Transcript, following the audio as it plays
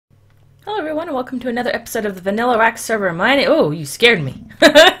Hello everyone and welcome to another episode of the Vanilla RAC server. Oh, you scared me.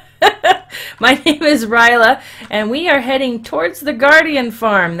 My name is Ryla and we are heading towards the Guardian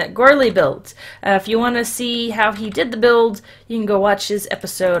farm that Gourley built. If you want to see how he did the build, you can go watch his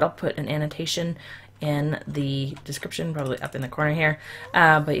episode. I'll put an annotation in the description, probably up in the corner here.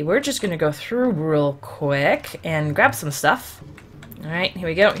 But we're just going to go through real quick and grab some stuff. Alright, here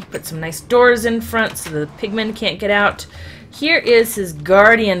we go. He put some nice doors in front so the pigmen can't get out. Here is his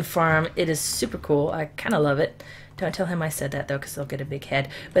Guardian farm. It is super cool. I kind of love it. Don't tell him I said that, though, because they'll get a big head.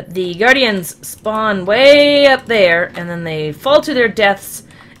 But the Guardians spawn way up there, and then they fall to their deaths,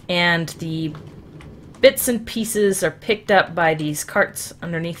 and the bits and pieces are picked up by these carts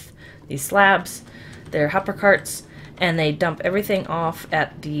underneath these slabs. They're hopper carts, and they dump everything off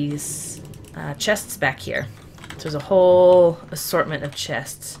at these chests back here. So there's a whole assortment of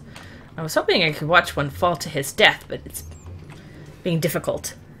chests. I was hoping I could watch one fall to his death, but it's being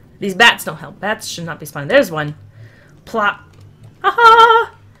difficult. These bats don't help. Bats should not be spawning. There's one. Plop.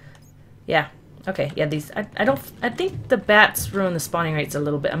 Ha-ha! Yeah. Okay. Yeah, these... I think the bats ruin the spawning rates a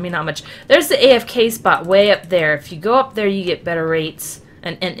little bit. I mean, not much. There's the AFK spot way up there. If you go up there, you get better rates.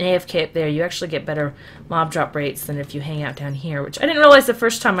 And AFK up there, you actually get better mob drop rates than if you hang out down here, which I didn't realize the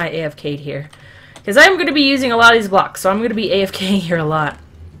first time I AFK'd here. Because I'm going to be using a lot of these blocks, so I'm going to be AFKing here a lot.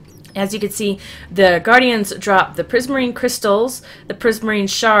 As you can see, the Guardians drop the prismarine crystals, the prismarine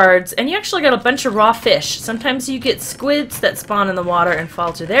shards, and you actually get a bunch of raw fish. Sometimes you get squids that spawn in the water and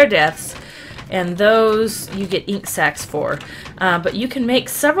fall to their deaths, and those you get ink sacs for. But you can make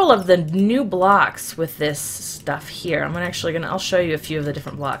several of the new blocks with this stuff here. I'll show you a few of the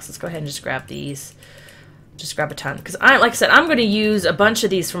different blocks. Let's go ahead and just grab these. Just grab a ton, because like I said, I'm going to use a bunch of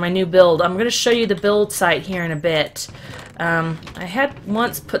these for my new build. I'm going to show you the build site here in a bit. I had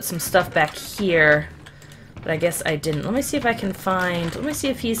once put some stuff back here, but I guess I didn't. Let me see if I can find. Let me see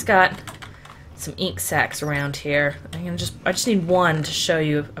if he's got some ink sacs around here. I just need one to show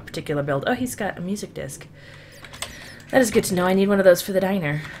you a particular build. Oh, he's got a music disc. That is good to know. I need one of those for the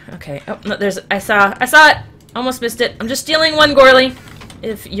diner. Okay. Oh no, I saw it. Almost missed it. I'm just stealing one, Gourley.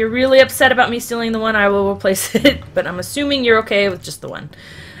 If you're really upset about me stealing the one, I will replace it, but I'm assuming you're okay with just the one.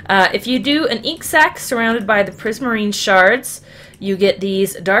 If you do an ink sac surrounded by the prismarine shards, you get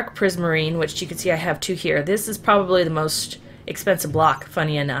these dark prismarine, which you can see I have two here. This is probably the most expensive block,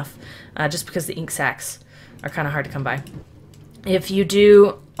 funny enough, just because the ink sacs are kind of hard to come by. If you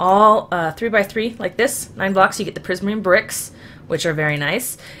do all 3x3 like this, 9 blocks, you get the prismarine bricks, which are very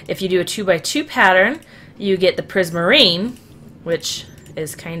nice. If you do a 2x2 pattern, you get the prismarine, which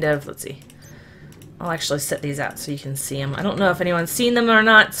is kind of, let's see, I'll actually set these out so you can see them. I don't know if anyone's seen them or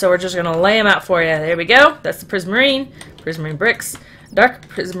not, so we're just going to lay them out for you. There we go. That's the prismarine, prismarine bricks, dark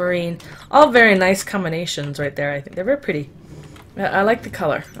prismarine, all very nice combinations right there. I think they're very pretty. I like the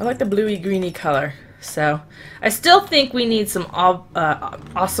color. I like the bluey greeny color. So I still think we need some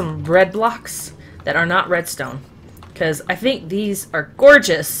awesome red blocks that are not redstone, because I think these are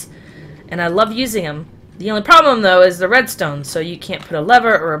gorgeous and I love using them. The only problem, though, is the redstone, so you can't put a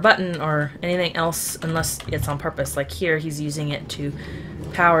lever or a button or anything else unless it's on purpose. Like here, he's using it to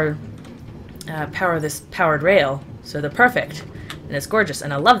power this powered rail, so they're perfect, and it's gorgeous,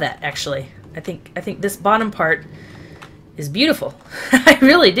 and I love that, actually. I think this bottom part is beautiful. I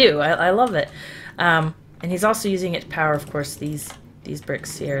really do. I love it. And he's also using it to power, of course, these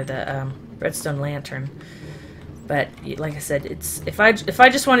bricks here, the redstone lantern. But like I said, it's if I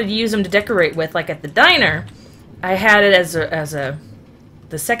just wanted to use them to decorate with, like at the diner, I had it as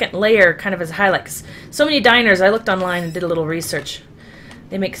the second layer, kind of as a highlight. 'Cause so many diners, I looked online and did a little research.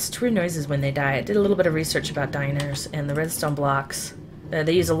 They make weird noises when they die. I did a little bit of research about diners and the redstone blocks.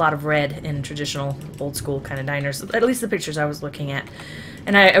 They use a lot of red in traditional, old school kind of diners. At least the pictures I was looking at.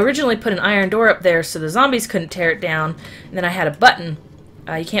 And I originally put an iron door up there so the zombies couldn't tear it down. And then I had a button.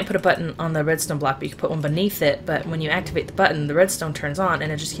 You can't put a button on the redstone block, but you can put one beneath it. But when you activate the button, the redstone turns on, and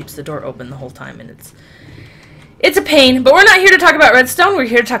it just keeps the door open the whole time. And it's a pain. But we're not here to talk about redstone. We're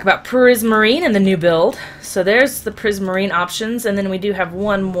here to talk about prismarine and the new build. So there's the prismarine options, and then we do have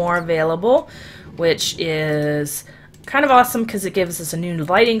one more available, which is kind of awesome because it gives us a new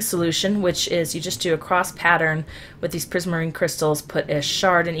lighting solution, which is you just do a cross pattern with these prismarine crystals, put a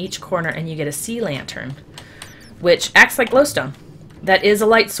shard in each corner, and you get a sea lantern, which acts like glowstone. That is a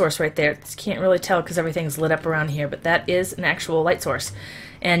light source right there. You can't really tell because everything's lit up around here, but that is an actual light source.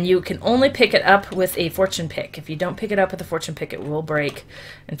 And you can only pick it up with a fortune pick. If you don't pick it up with a fortune pick, it will break.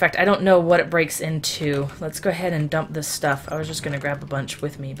 In fact, I don't know what it breaks into. Let's go ahead and dump this stuff. I was just going to grab a bunch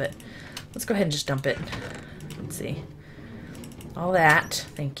with me, but let's go ahead and just dump it. Let's see. All that,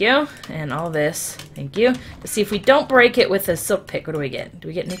 thank you, and all this, thank you. Let's see if we don't break it with a silk pick. What do we get? Do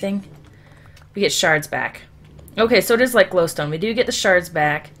we get anything? We get shards back. Okay, so it is like glowstone. We do get the shards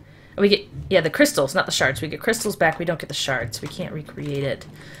back. We get, yeah, the crystals, not the shards. We get crystals back. We don't get the shards. We can't recreate it.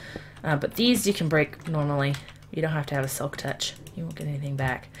 But these you can break normally. You don't have to have a silk touch. You won't get anything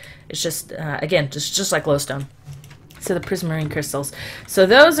back. It's just, again, just like glowstone. So the prismarine crystals. So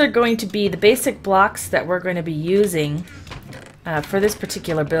those are going to be the basic blocks that we're going to be using for this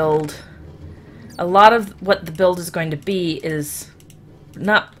particular build. A lot of what the build is going to be is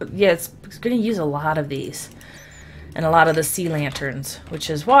not, yeah, it's going to use a lot of these. And a lot of the sea lanterns, which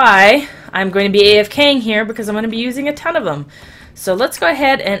is why I'm going to be AFKing here, because I'm going to be using a ton of them. So let's go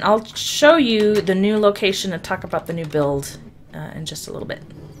ahead and I'll show you the new location and talk about the new build in just a little bit.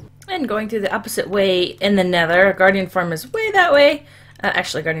 And going through the opposite way in the nether, Guardian Farm is way that way.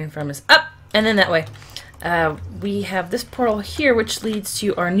 Actually, Guardian Farm is up and then that way. We have this portal here which leads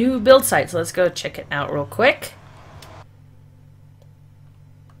to our new build site. So let's go check it out real quick.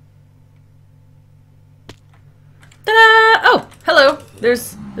 Ta-da! Oh, hello.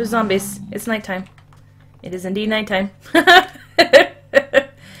 There's zombies. It's nighttime. It is indeed nighttime.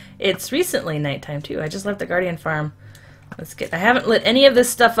 It's recently nighttime too. I just left the Guardian Farm. I haven't lit any of this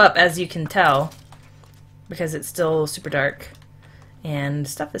stuff up, as you can tell, because it's still super dark. And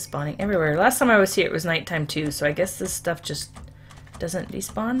stuff is spawning everywhere. Last time I was here it was nighttime too, so I guess this stuff just doesn't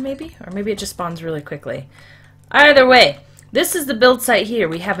despawn maybe? Or maybe it just spawns really quickly. Either way, this is the build site here.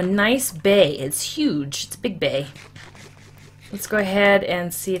 We have a nice bay. It's huge. It's a big bay. Let's go ahead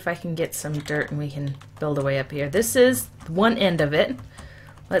and see if I can get some dirt and we can build a way up here. This is one end of it.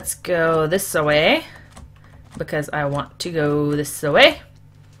 Let's go this way, because I want to go this way.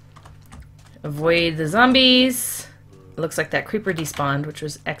 Avoid the zombies. It looks like that creeper despawned, which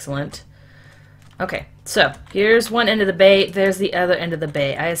was excellent. Okay, so here's one end of the bay. There's the other end of the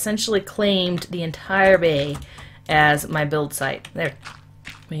bay. I essentially claimed the entire bay as my build site. There.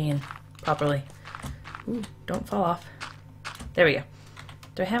 Man, properly. Ooh, don't fall off. There we go.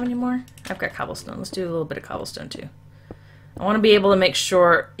 Do I have any more? I've got cobblestone. Let's do a little bit of cobblestone too. I want to be able to make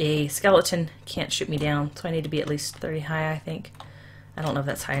sure a skeleton can't shoot me down, so I need to be at least 30 high, I think. I don't know if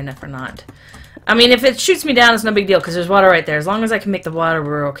that's high enough or not. I mean, if it shoots me down, it's no big deal, because there's water right there. As long as I can make the water,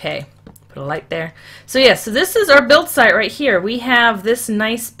 we're okay. Put a light there. So yeah, so this is our build site right here. We have this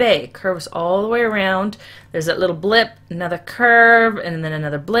nice bay. It curves all the way around. There's that little blip, another curve, and then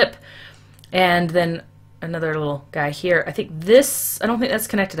another blip, and then another little guy here. I think this, I don't think that's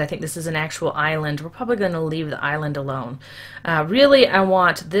connected. I think this is an actual island. We're probably going to leave the island alone. Really, I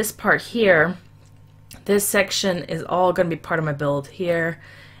want this part here. This section is all going to be part of my build here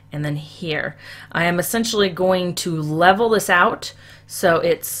and then here. I am essentially going to level this out so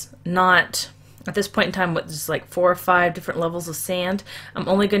it's not, at this point in time, what is like 4 or 5 different levels of sand. I'm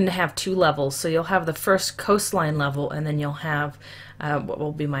only going to have 2 levels. So you'll have the first coastline level, and then you'll have what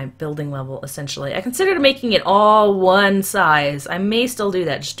will be my building level, essentially. I considered making it all one size. I may still do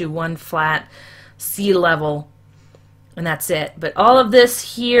that, just do one flat sea level, and that's it. But all of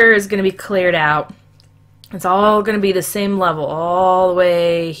this here is going to be cleared out. It's all going to be the same level all the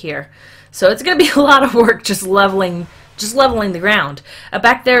way here. So it's going to be a lot of work just leveling the ground.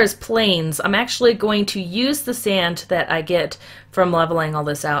 Back there is plains. I'm actually going to use the sand that I get from leveling all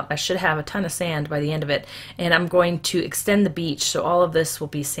this out. I should have a ton of sand by the end of it. And I'm going to extend the beach, so all of this will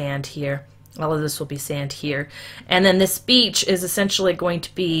be sand here. All of this will be sand here. And then this beach is essentially going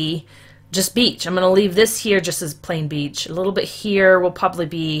to be just beach. I'm going to leave this here just as plain beach. A little bit here will probably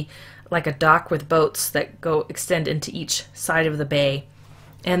be like a dock with boats that go extend into each side of the bay.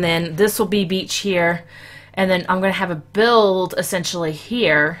 And then this will be beach here. And then I'm going to have a build essentially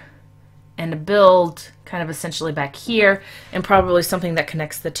here, and a build kind of essentially back here, and probably something that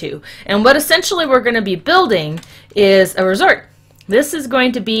connects the two. And what essentially we're going to be building is a resort. This is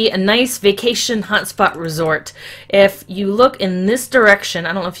going to be a nice vacation hotspot resort. If you look in this direction,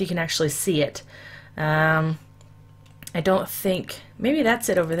 I don't know if you can actually see it. I don't think, maybe that's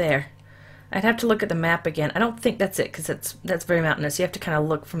it over there. I'd have to look at the map again. I don't think that's it, because that's very mountainous. You have to kind of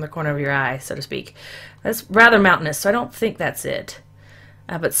look from the corner of your eye, so to speak. That's rather mountainous, so I don't think that's it.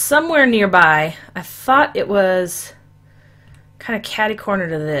 But somewhere nearby, I thought it was kind of catty-corner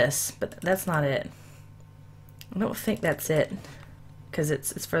to this, but that's not it. I don't think that's it, because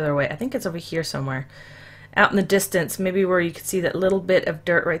it's further away. I think it's over here somewhere. Out in the distance, maybe where you can see that little bit of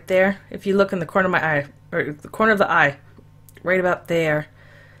dirt right there. If you look in the corner of my eye, or the corner of the eye, right about there,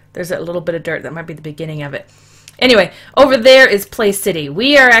 there's that little bit of dirt. That might be the beginning of it. Anyway, over there is Play City.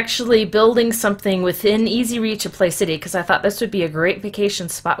 We are actually building something within easy reach of Play City, because I thought this would be a great vacation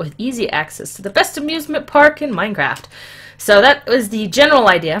spot with easy access to the best amusement park in Minecraft. So that was the general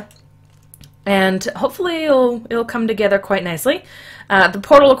idea, and hopefully it'll come together quite nicely. The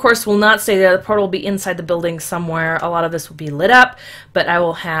portal, of course, will not stay there. The portal will be inside the building somewhere. A lot of this will be lit up, but I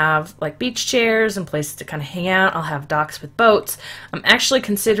will have like beach chairs and places to kind of hang out. I'll have docks with boats. I'm actually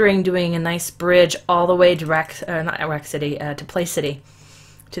considering doing a nice bridge all the way to not RAC City, to Play City,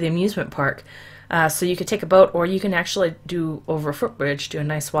 to the amusement park. So you could take a boat, or you can actually do over a footbridge, do a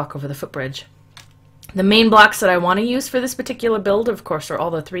nice walk over the footbridge. The main blocks that I want to use for this particular build, of course, are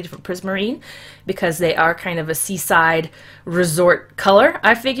all the 3 different prismarine, because they are kind of a seaside resort color,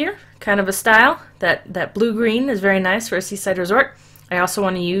 I figure, kind of a style. That blue-green is very nice for a seaside resort. I also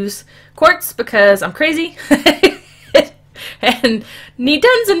want to use quartz because I'm crazy and need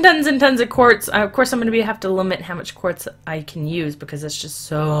tons and tons and tons of quartz. Of course, I'm going to have to limit how much quartz I can use because it's just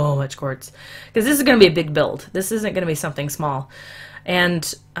so much quartz. Because this is going to be a big build. This isn't going to be something small. And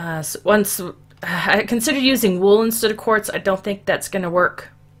so once I considered using wool instead of quartz, I don't think that's going to work,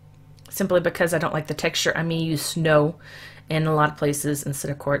 simply because I don't like the texture. I may use snow in a lot of places instead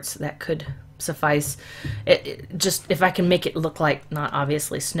of quartz. That could suffice. It just, if I can make it look like, not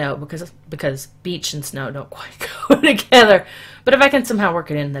obviously snow, because beach and snow don't quite go together. But if I can somehow work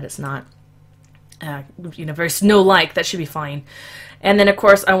it in that it's not, very snow-like, that should be fine. And then, of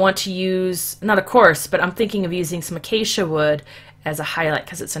course, I want to use, not of course, but I'm thinking of using some acacia wood as a highlight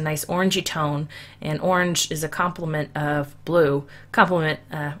because it's a nice orangey tone, and orange is a complement of blue. Complement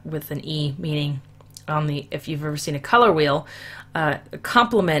with an E, meaning on the, if you've ever seen a color wheel,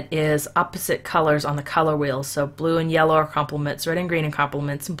 complement is opposite colors on the color wheel. So blue and yellow are complements, red and green are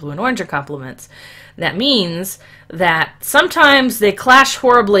complements, and blue and orange are complements. That means that sometimes they clash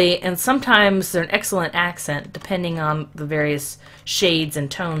horribly, and sometimes they're an excellent accent depending on the various shades and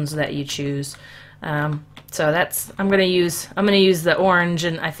tones that you choose. So that's, I'm gonna use the orange,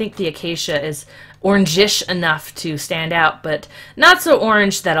 and I think the acacia is orangish enough to stand out, but not so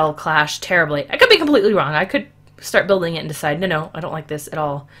orange that I'll clash terribly. I could be completely wrong. I could start building it and decide, no, I don't like this at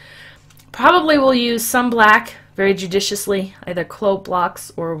all. Probably will use some black very judiciously, either cloth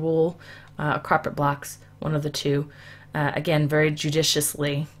blocks or wool, carpet blocks, one of the two. Again, very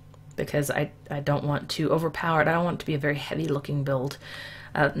judiciously, because I don't want to overpower it. I don't want it to be a very heavy looking build.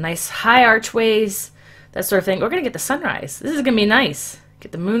 Nice high archways, that sort of thing. We're going to get the sunrise. This is going to be nice.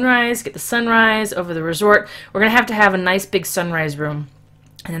 Get the moonrise, get the sunrise over the resort. We're going to have a nice big sunrise room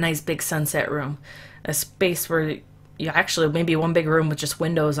and a nice big sunset room. A space where you actually, maybe one big room with just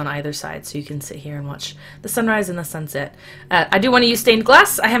windows on either side so you can sit here and watch the sunrise and the sunset. I do want to use stained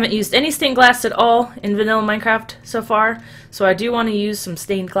glass. I haven't used any stained glass at all in vanilla Minecraft so far, so I do want to use some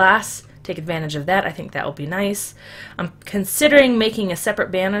stained glass. Take advantage of that. I think that will be nice. I'm considering making a separate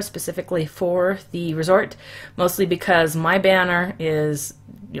banner specifically for the resort, mostly because my banner is,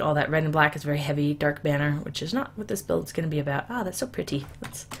 all that red and black is very heavy, dark banner, which is not what this build is going to be about. Ah, that's so pretty.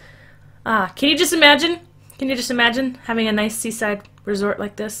 Can you just imagine? Can you just imagine having a nice seaside resort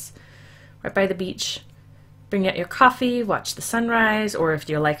like this, right by the beach? Bring out your coffee, watch the sunrise, or if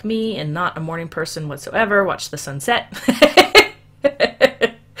you're like me and not a morning person whatsoever, watch the sunset.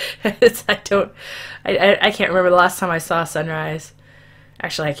 I can't remember the last time I saw sunrise.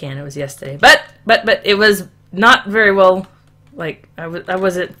 Actually, I can. It was yesterday. But it was not very well. Like I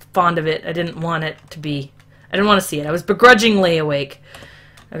wasn't fond of it. I didn't want it to be. I didn't want to see it. I was begrudgingly awake.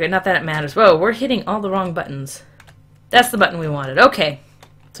 Okay, not that it matters. Whoa, we're hitting all the wrong buttons. That's the button we wanted. Okay,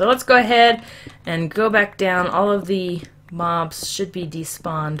 so let's go ahead and go back down. All of the mobs should be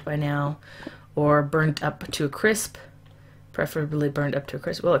despawned by now, or burnt up to a crisp. Preferably burned up to a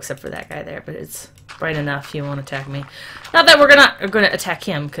crisp. Well, except for that guy there, but it's bright enough. He won't attack me. Not that we're gonna attack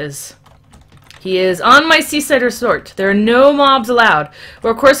him, because he is on my seaside resort. There are no mobs allowed.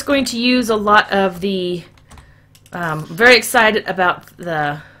 We're of course going to use a lot of the. Very excited about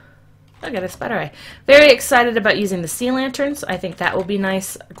the. I got a spider eye. Very excited about using the sea lanterns. I think that will be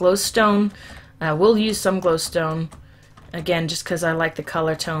nice. Glowstone. We'll use some glowstone. Again, just because I like the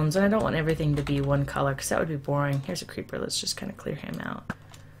color tones, and I don't want everything to be one color, because that would be boring. Here's a creeper. Let's just kind of clear him out.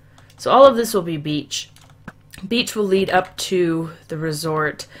 So all of this will be beach. Beach will lead up to the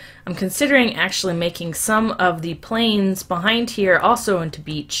resort. I'm considering actually making some of the plains behind here also into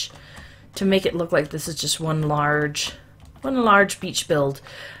beach, to make it look like this is just one large beach build.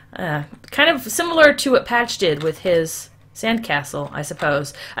 Kind of similar to what Patch did with his sandcastle, I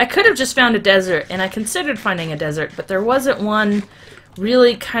suppose. I could have just found a desert, and I considered finding a desert, but there wasn't one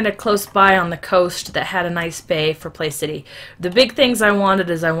really kind of close by on the coast that had a nice bay for Play City. The big things I wanted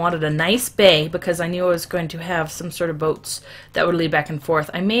is I wanted a nice bay, because I knew I was going to have some sort of boats that would lead back and forth.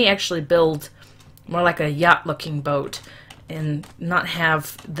 I may actually build more like a yacht-looking boat, and not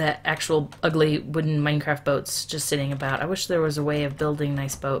have the actual ugly wooden Minecraft boats just sitting about. I wish there was a way of building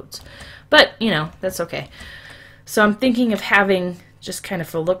nice boats. But, that's okay. So I'm thinking of having just kind of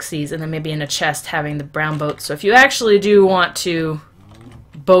for look-sees, and then maybe in a chest having the brown boat. So if you actually do want to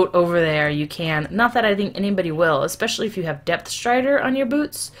boat over there, you can. Not that I think anybody will, especially if you have depth strider on your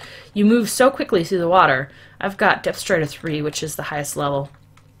boots. You move so quickly through the water. I've got depth strider 3, which is the highest level.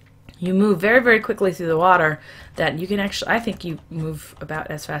 You move very, very quickly through the water that you can actually, I think you move about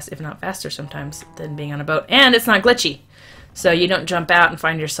as fast, if not faster sometimes, than being on a boat. And it's not glitchy. So you don't jump out and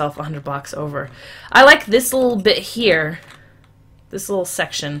find yourself 100 blocks over. I like this little bit here, this little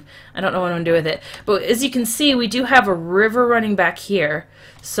section. I don't know what I'm going to do with it. But as you can see, we do have a river running back here.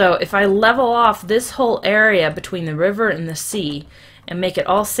 So if I level off this whole area between the river and the sea and make it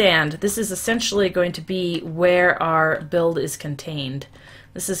all sand, this is essentially going to be where our build is contained.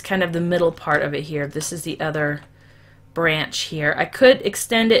 This is kind of the middle part of it here. This is the other branch here. I could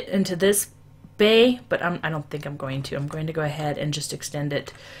extend it into this bay, but I don't think I'm going to. I'm going to go ahead and just extend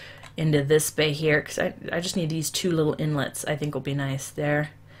it into this bay here, because I just need these 2 little inlets. I think will be nice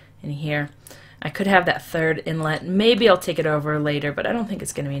there and here. I could have that 3rd inlet. Maybe I'll take it over later, but I don't think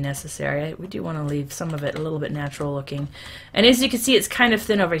it's going to be necessary. We do want to leave some of it a little bit natural looking. And as you can see, it's kind of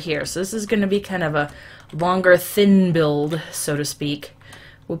thin over here. So this is going to be kind of a longer, thin build, so to speak.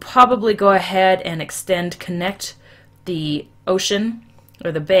 We'll probably go ahead and connect the ocean,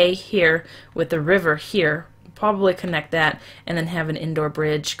 or the bay here, with the river here. We'll probably connect that, and then have an indoor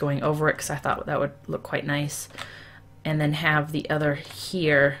bridge going over it, because I thought that would look quite nice. And then have the other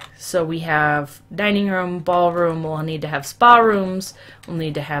here. So we have dining room, ballroom, we'll need to have spa rooms, we'll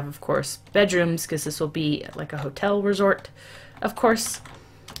need to have, of course, bedrooms, because this will be like a hotel resort, of course.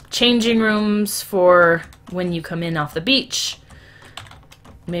 Changing rooms for when you come in off the beach.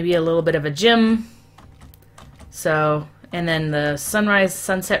 Maybe a little bit of a gym. So, and then the sunrise,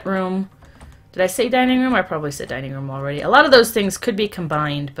 sunset room. Did I say dining room? I probably said dining room already. A lot of those things could be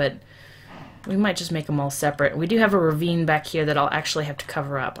combined, but we might just make them all separate. We do have a ravine back here that I'll actually have to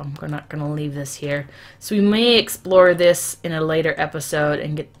cover up. I'm not going to leave this here. So we may explore this in a later episode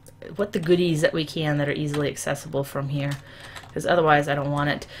and get what the goodies that we can that are easily accessible from here. Because otherwise I don't want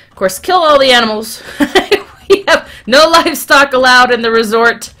it. Of course, kill all the animals. We have no livestock allowed in the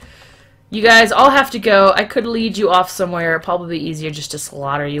resort. You guys all have to go. I could lead you off somewhere. Probably easier just to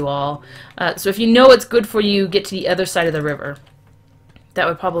slaughter you all. So if you know what's good for you, get to the other side of the river. That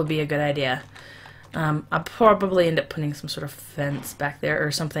would probably be a good idea. I'll probably end up putting some sort of fence back there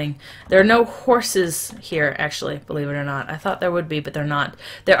or something. There are no horses here, actually, believe it or not. I thought there would be, but they're not.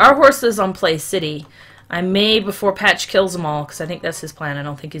 There are horses on Play City. I may, before Patch kills them all, because I think that's his plan. I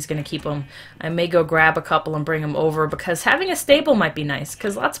don't think he's going to keep them. I may go grab a couple and bring them over, because having a stable might be nice,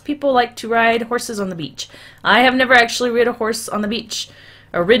 because lots of people like to ride horses on the beach. I have never actually rid a horse on the beach,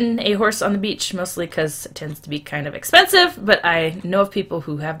 or ridden a horse on the beach, mostly because it tends to be kind of expensive, but I know of people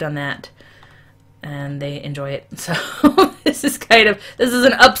who have done that, and they enjoy it. So this is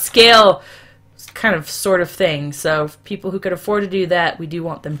an upscale kind of sort of thing. So people who could afford to do that, we do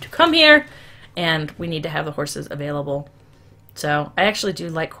want them to come here, and we need to have the horses available. So I actually do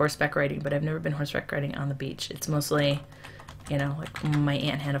like horseback riding, but I've never been horseback riding on the beach. It's mostly, you know, like my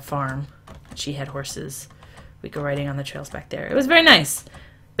aunt had a farm. She had horses. We go riding on the trails back there. It was very nice.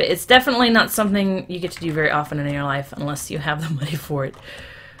 But it's definitely not something you get to do very often in your life unless you have the money for it.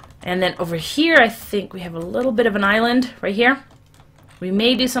 And then over here, I think we have a little bit of an island right here. We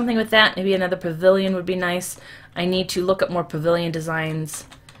may do something with that. Maybe another pavilion would be nice. I need to look up more pavilion designs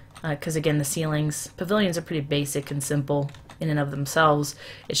because, again, the ceilings. Pavilions are pretty basic and simple in and of themselves.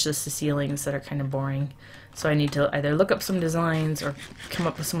 It's just the ceilings that are kind of boring. So I need to either look up some designs or come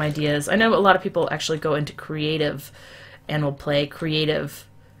up with some ideas. I know a lot of people actually go into creative and will play creative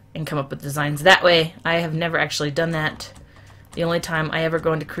and come up with designs that way. I have never actually done that. The only time I ever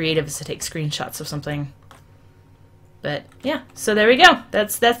go into creative is to take screenshots of something. But yeah, so there we go.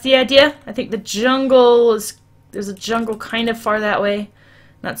 That's the idea. I think the jungle is, there's a jungle kind of far that way.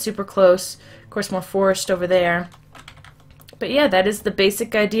 Not super close. Of course, more forest over there. But yeah, that is the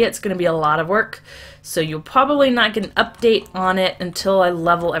basic idea. It's going to be a lot of work. So you'll probably not get an update on it until I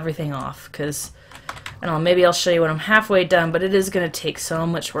level everything off. Because, I don't know, maybe I'll show you when I'm halfway done. But it is going to take so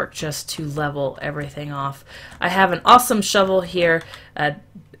much work just to level everything off. I have an awesome shovel here.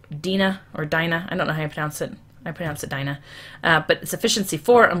 Dina, or Dinah. I don't know how you pronounce it. I pronounce it Dinah. But it's efficiency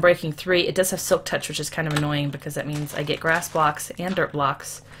 4, unbreaking 3. It does have silk touch, which is kind of annoying because that means I get grass blocks and dirt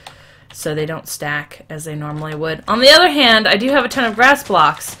blocks. So they don't stack as they normally would. On the other hand, I do have a ton of grass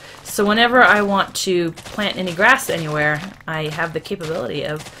blocks. So whenever I want to plant any grass anywhere, I have the capability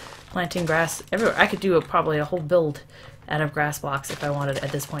of planting grass everywhere. I could do probably a whole build out of grass blocks if I wanted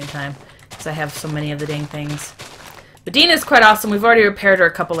at this point in time. Because I have so many of the dang things. But Dina's quite awesome. We've already repaired her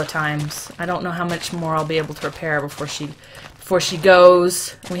a couple of times. I don't know how much more I'll be able to repair before before she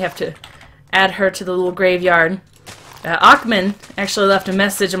goes. We have to add her to the little graveyard. Achman actually left a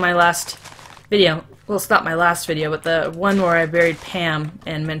message in my last video. Well, it's not my last video, but the one where I buried Pam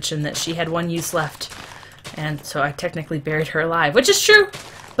and mentioned that she had 1 use left. And so I technically buried her alive, which is true.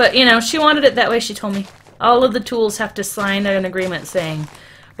 But, you know, she wanted it that way, she told me. All of the tools have to sign an agreement saying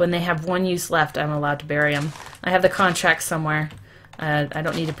when they have 1 use left, I'm allowed to bury them. I have the contract somewhere. I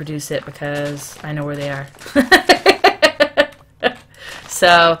don't need to produce it because I know where they are.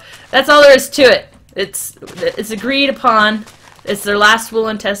 So, that's all there is to it. It's agreed upon. It's their last will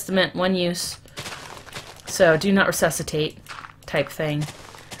and testament, 1 use. So, do not resuscitate type thing.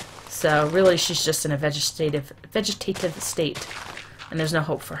 So, really, she's just in a vegetative state. And there's no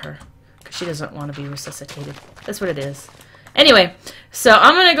hope for her. Because she doesn't want to be resuscitated. That's what it is. Anyway, so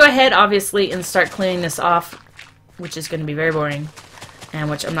I'm going to go ahead, obviously, and start cleaning this off, which is going to be very boring.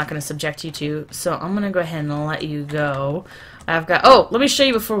 And which I'm not going to subject you to. So, I'm going to go ahead and let you go. I've got... Oh, let me show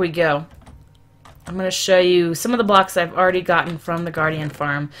you before we go. I'm going to show you some of the blocks I've already gotten from the Guardian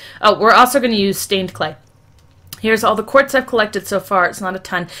farm. Oh, we're also going to use stained clay. Here's all the quartz I've collected so far. It's not a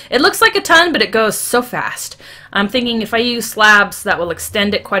ton. It looks like a ton, but it goes so fast. I'm thinking if I use slabs, that will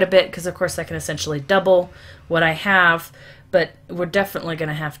extend it quite a bit, because of course I can essentially double what I have, but we're definitely going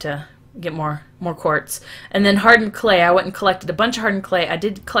to have to get more quartz. And then hardened clay. I went and collected a bunch of hardened clay. I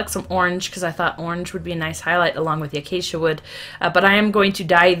did collect some orange because I thought orange would be a nice highlight along with the acacia wood. But I am going to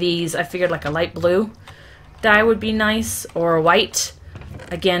dye these. I figured like a light blue dye would be nice, or a white.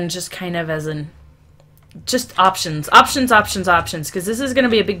 Again, just kind of as an... just options, because this is going to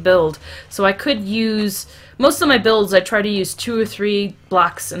be a big build. So I could use, most of my builds I try to use 2 or 3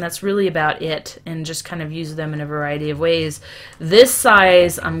 blocks, and that's really about it, and just kind of use them in a variety of ways. This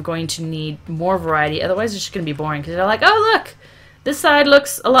size I'm going to need more variety, otherwise it's just going to be boring, because they're like, oh look, this side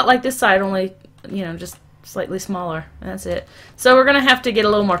looks a lot like this side, only, you know, just slightly smaller, and that's it. So we're going to have to get a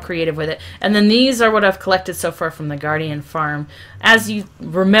little more creative with it. And then these are what I've collected so far from the Guardian farm. As you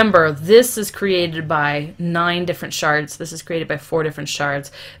remember, this is created by 9 different shards. This is created by 4 different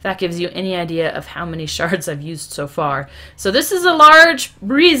shards. That gives you any idea of how many shards I've used so far. So this is a large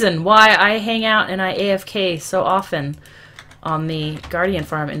reason why I hang out and I AFK so often on the Guardian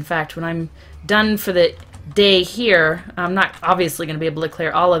farm. In fact, when I'm done for the day here, I'm not obviously going to be able to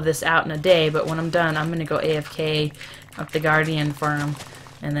clear all of this out in a day, but when I'm done, I'm going to go AFK up the Guardian farm,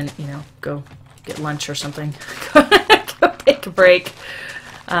 and then, you know, go get lunch or something. Go take a break,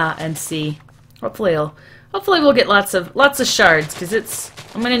 and see. Hopefully we'll get lots of shards, because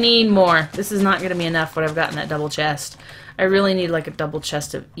I'm going to need more. This is not going to be enough what I've got in that double chest. I really need like a double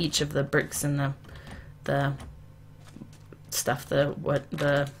chest of each of the bricks and the stuff, what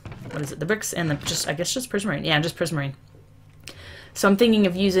is it, the bricks and I guess just prismarine. Yeah, just prismarine. So I'm thinking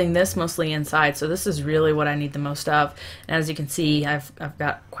of using this mostly inside, so this is really what I need the most of. And as you can see, I've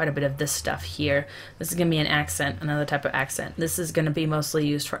got quite a bit of this stuff here. This is going to be an accent, another type of accent. This is going to be mostly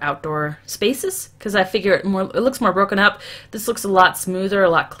used for outdoor spaces, because I figure it looks more broken up. This looks a lot smoother, a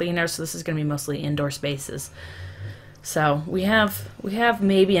lot cleaner, so this is going to be mostly indoor spaces. So we have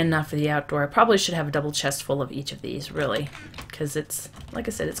maybe enough for the outdoor. I probably should have a double chest full of each of these, really, because it's, like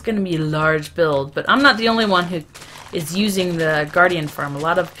I said, it's going to be a large build. But I'm not the only one who is using the Guardian farm. A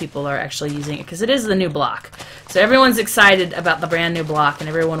lot of people are actually using it because it is the new block. So everyone's excited about the brand new block, and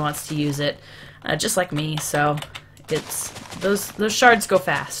everyone wants to use it, just like me. So it's those shards go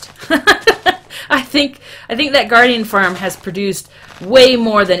fast. I think that Guardian farm has produced way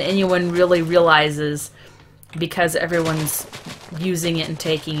more than anyone really realizes, because everyone's using it and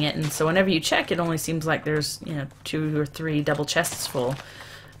taking it, and so whenever you check, it only seems like there's, you know, 2 or 3 double chests full.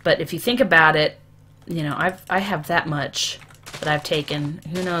 But if you think about it, you know, I have that much that I've taken.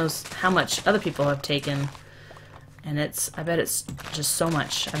 Who knows how much other people have taken? And I bet it's just so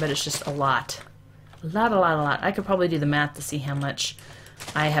much. I bet it's just a lot. A lot. I could probably do the math to see how much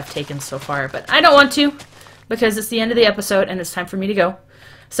I have taken so far, but I don't want to, because it's the end of the episode and it's time for me to go.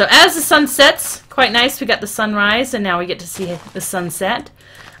 So as the sun sets, quite nice, we got the sunrise, and now we get to see the sunset.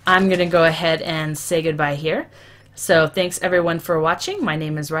 I'm going to go ahead and say goodbye here. So thanks everyone for watching. My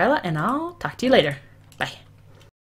name is Ryla, and I'll talk to you later. Bye.